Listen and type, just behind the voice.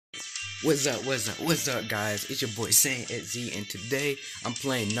What's up, guys? It's your boy Saint at Z, and today I'm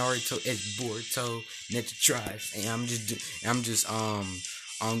playing Naruto as Boruto Ninja Tribes, and I'm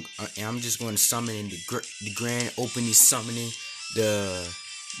just going to summon in the grand opening summoning the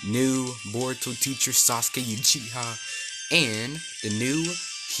new Boruto teacher Sasuke Uchiha, and the new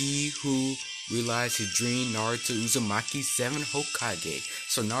he who realized his dream Naruto Uzumaki 7 Hokage.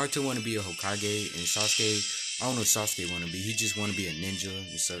 So Naruto want to be a Hokage, and Sasuke, I don't know what Sasuke want to be. He just want to be a ninja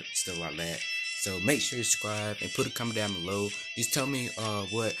and stuff like that. So make sure you subscribe and put a comment down below. Just tell me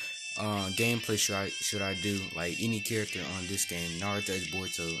what gameplay should I do, like any character on this game, Naruto as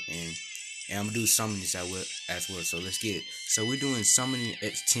Boruto, and I'm gonna do summonings as well. So let's get it. So we're doing summoning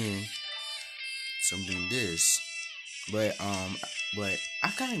X10. So I'm doing this, but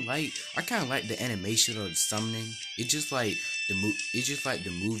I kind of like the animation of the summoning. It's just like the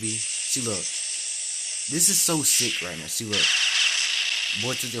movie. See, look, this is so sick right now. See, look,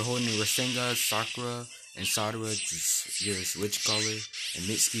 Boruto's holding the Rasengan, Sakura and Sadara just what you call it, and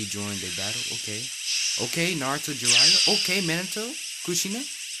Mitsuki joined the battle. Okay, Naruto, Jiraiya. Okay, Minato, Kushina.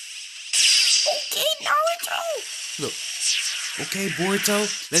 Okay, Naruto. Look, okay, Boruto,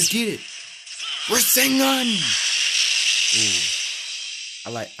 let's get it. Rasengan. Ooh, I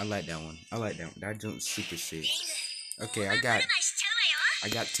like that one. I like that one. That jump's super sick. Okay, I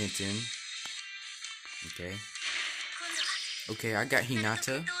got Tenten. Okay, I got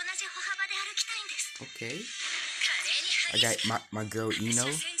Hinata. Okay, I got my girl Ino.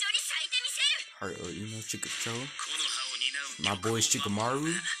 Her Ino Chikacho. My boy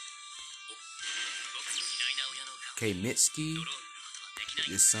Shikamaru. Okay, Mitsuki,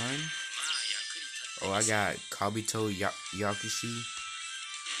 his son. Oh, I got Kabuto Yakushi.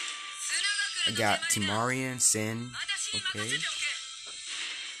 I got Timarian Sen.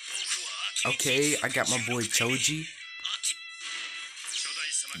 Okay, I got my boy Choji.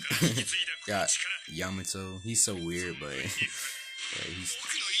 Got Yamato. He's so weird, but he's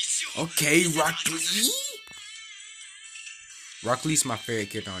okay. Rock Lee. Rock Lee's my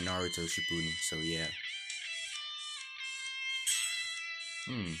favorite character on Naruto Shippuden. So yeah.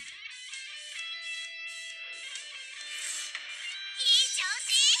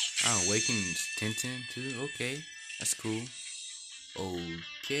 Oh, Awaken's Tenten too. Okay, that's cool.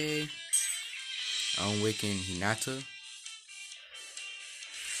 Okay, I awaken Hinata.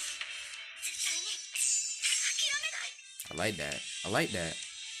 I like that.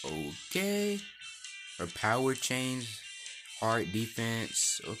 Okay. Her power change. Hard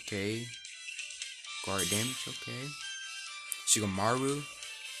defense. Okay. Guard damage. Okay. Shikamaru.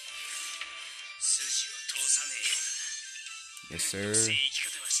 Yes, sir.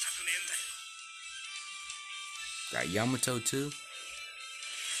 Got Yamato too.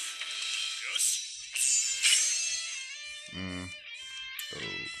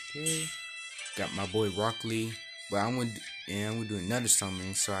 Okay. Got my boy Rock Lee. But I'm gonna do another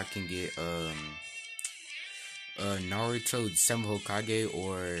summon so I can get Naruto 7 Hokage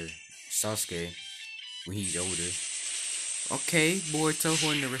or Sasuke when he's older. Okay, Boruto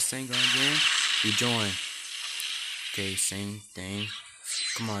holding the Rasengan again. We join. Okay, same thing.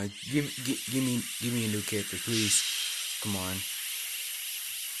 Come on, give me a new character, please. Come on.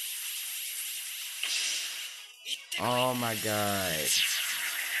 Oh my god.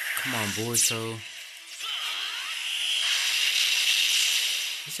 Come on, Boruto.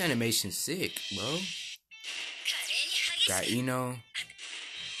 This animation's sick, bro. Got Ino.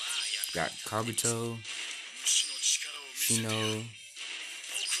 Got Kabuto. Shino.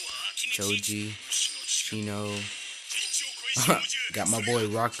 Choji. Shino. Got my boy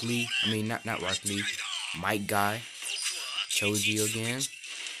Rock Lee. I mean, not Rock Lee. Mike Guy. Choji again.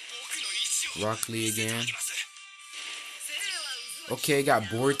 Rock Lee again. Okay, got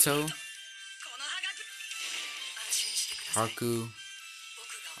Boruto. Haku.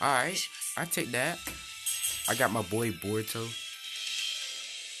 Alright, I take that. I got my boy Boruto.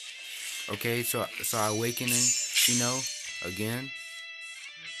 Okay, so I awaken him, again.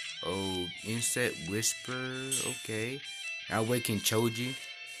 Oh, Inset Whisper. Okay. I awaken Choji.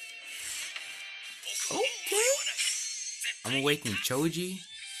 Okay. I'm awakening Choji.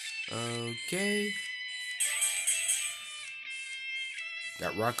 Okay.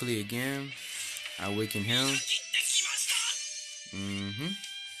 Got Rock Lee again. I awaken him.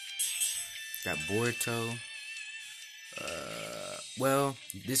 Got Boruto. Well,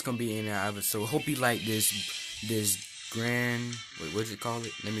 this gonna be in and out. So hope you like this grand. Wait, what's it called?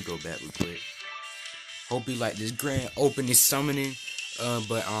 Let me go back real quick. Hope you like this grand opening summoning.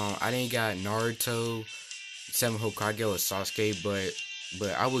 But I didn't got Naruto 7 Hokage or Sasuke,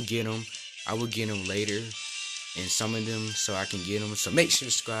 but I will get him. I will get him later. and summon them so I can get them. So make sure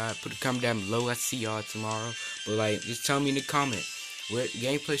to subscribe. Put a comment down below. I see y'all tomorrow. But like, just tell me in the comment what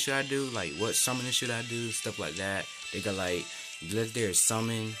gameplay should I do, like what summoning should I do, stuff like that. They got like legendary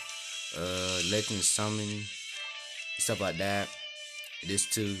summon, legend summon, stuff like that. This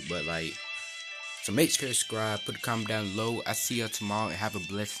too, but like, so make sure to subscribe. Put a comment down below. I see y'all tomorrow and have a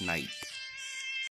blessed night.